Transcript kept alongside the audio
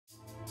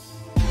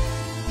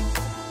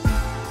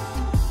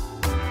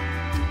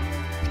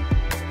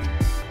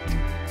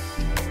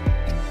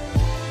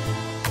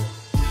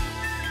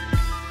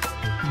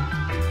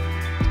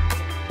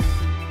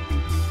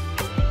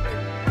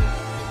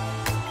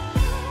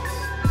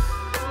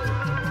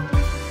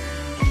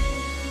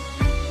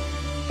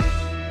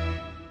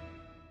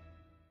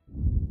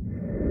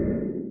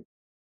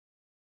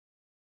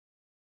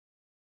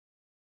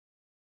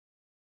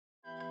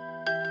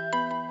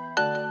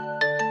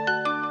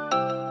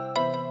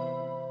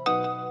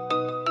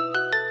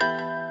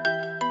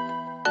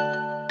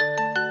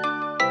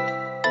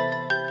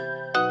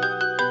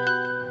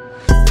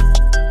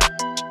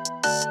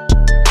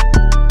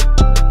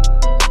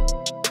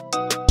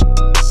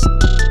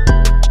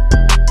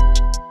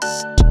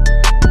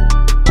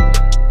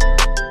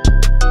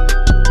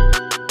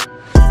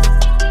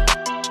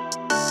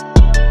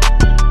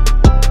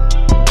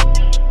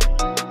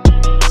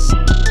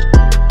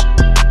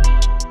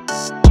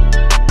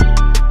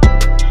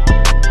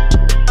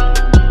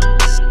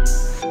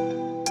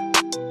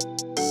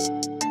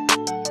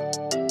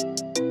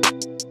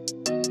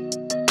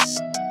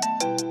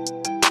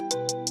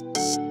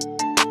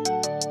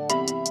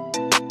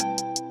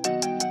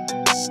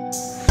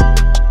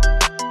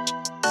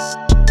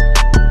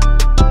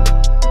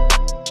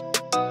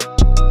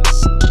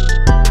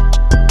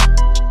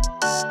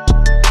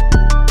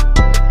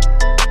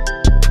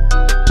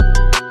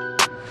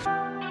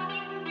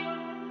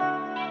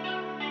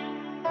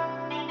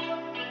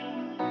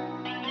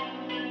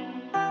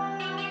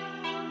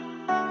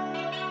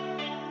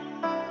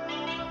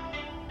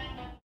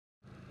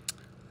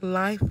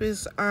Life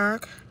is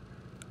art,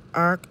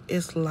 art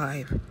is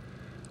life.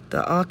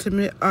 The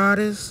ultimate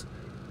artist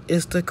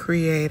is the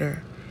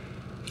creator.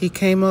 He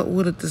came up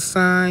with a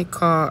design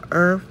called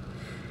Earth,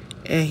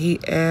 and he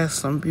adds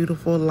some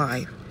beautiful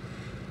life.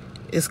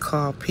 It's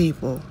called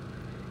people,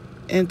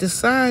 and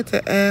decide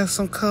to add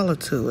some color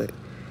to it.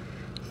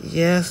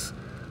 Yes,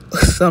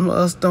 some of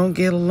us don't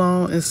get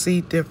along and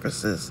see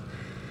differences,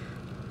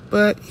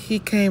 but he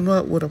came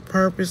up with a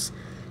purpose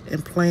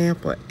and plan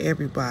for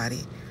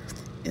everybody.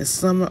 And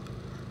some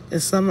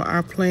of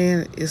our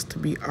plan is to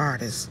be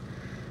artists.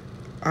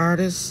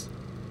 Artists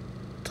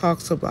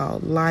talks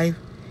about life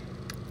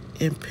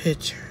in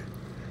picture.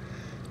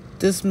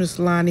 This Miss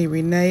Lonnie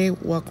Renee.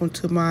 Welcome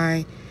to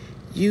my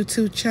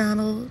YouTube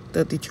channel,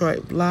 the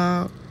Detroit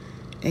Blog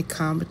and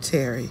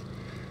Commentary.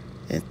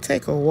 And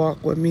take a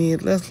walk with me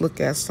and let's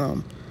look at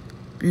some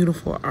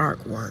beautiful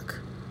artwork.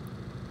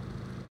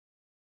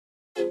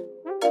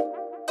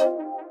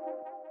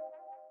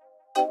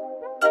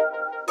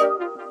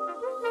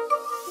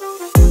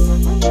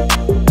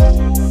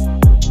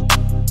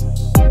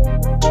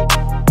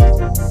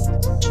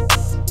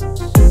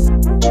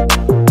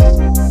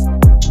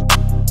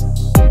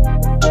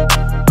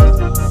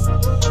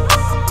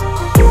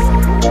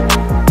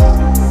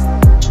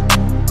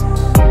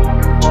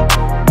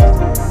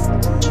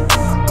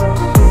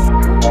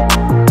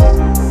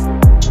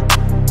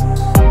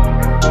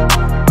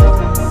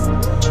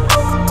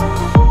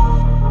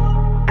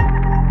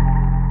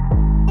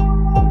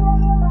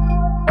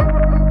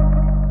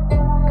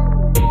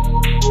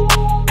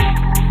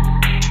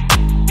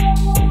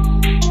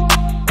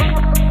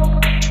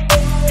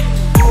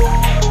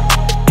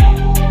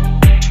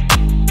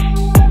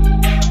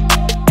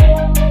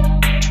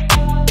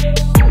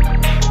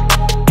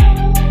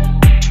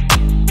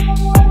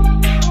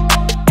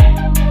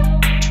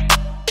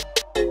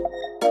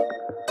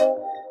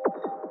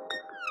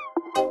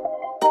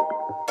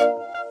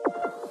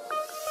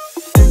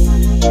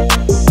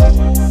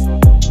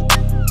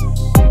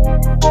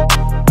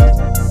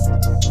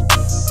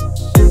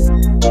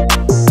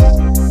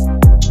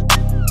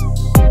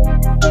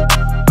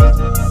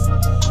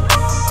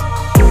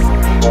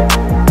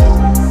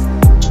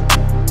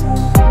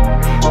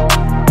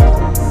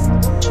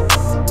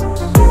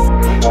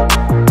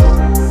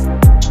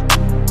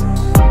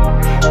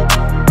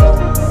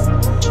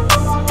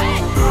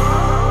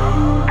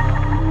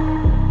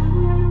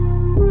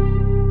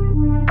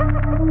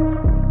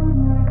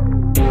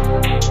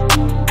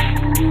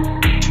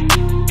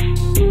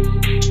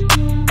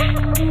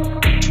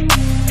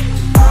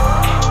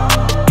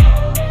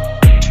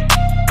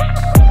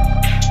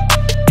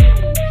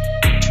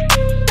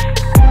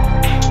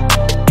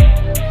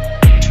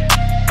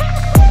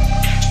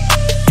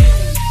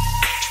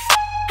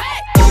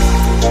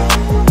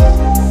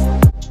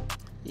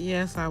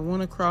 Yes, I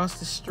went across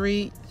the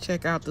street,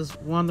 check out this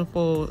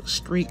wonderful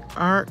street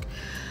art.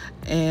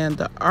 And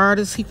the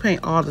artist, he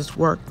paint all this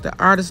work. The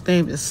artist's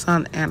name is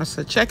Son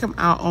Anderson. Check him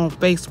out on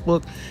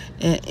Facebook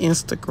and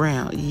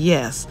Instagram.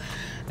 Yes.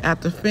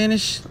 After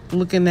finish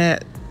looking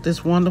at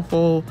this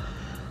wonderful,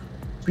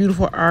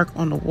 beautiful art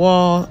on the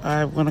wall,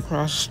 I went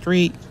across the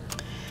street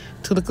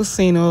to the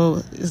casino.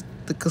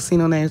 The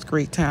casino name is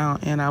Great Town.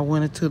 And I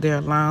went into their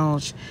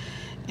lounge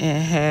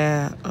and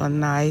had a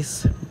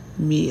nice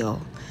meal.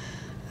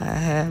 I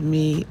had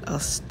me a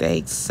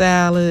steak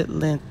salad,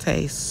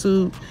 lentil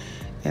soup,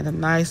 and a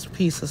nice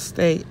piece of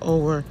steak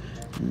over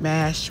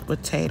mashed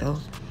potatoes.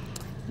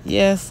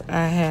 Yes,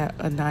 I had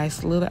a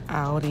nice little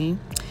outing,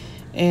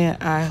 and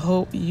I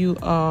hope you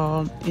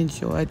all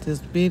enjoyed this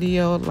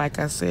video. Like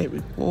I said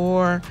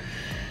before,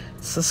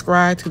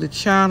 subscribe to the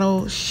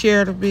channel,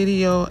 share the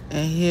video,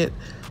 and hit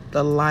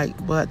the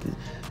like button.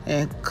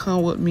 And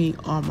come with me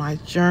on my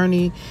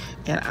journey,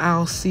 and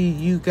I'll see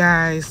you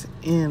guys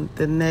in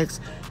the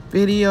next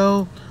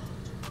video.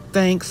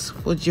 Thanks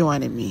for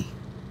joining me.